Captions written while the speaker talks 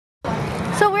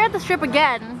So we're at the strip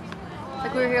again,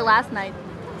 like we were here last night.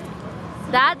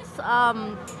 That's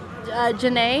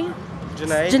Janae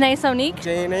Sonique.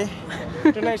 Janae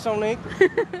Sonique.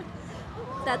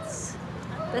 That's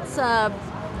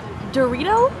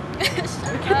Dorito? I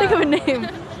can't think of a name.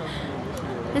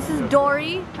 This is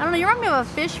Dory. I don't know, you remind me of a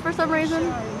fish for some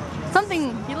reason.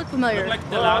 Something, you look familiar. Like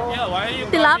tilapia? Why are you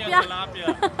calling me a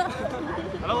tilapia?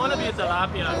 I don't want to be a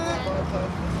tilapia.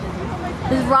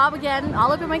 This is Rob again. I'll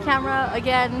look at my camera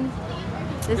again.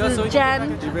 This is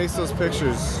Jen. Erase those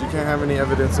pictures. You can't have any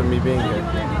evidence of me being here.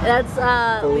 That's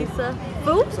Lisa.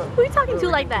 Who? Who are you talking to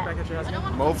like that?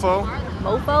 Mofo?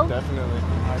 Mofo? Definitely.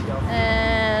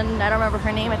 And I don't remember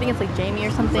her name. I think it's like Jamie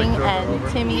or something. And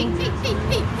Timmy.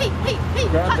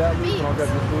 Grab that. I'll get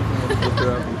your food and we'll look it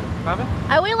up.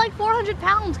 I weigh like 400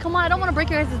 pounds. Come on, I don't want to break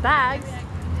your guys' bags.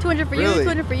 200 for you, Really?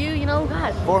 200 for you, you know?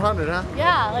 God. 400, huh?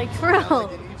 Yeah, like for real.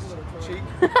 Cheek.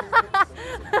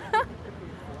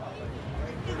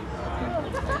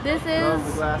 This Love the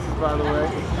is, glasses, by the way.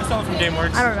 That's someone from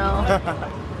GameWorks. I don't know.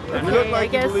 You look Okay, like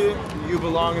I guess. you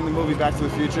belong in the movie Back to the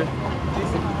Future.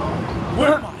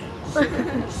 Where am I?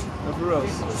 No, for real.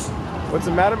 What's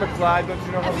the matter, McFly? Don't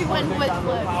you know how Everyone to would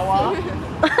flip.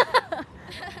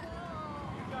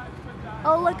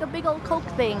 Oh, look, a big old Coke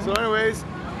thing. So anyways,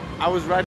 I was right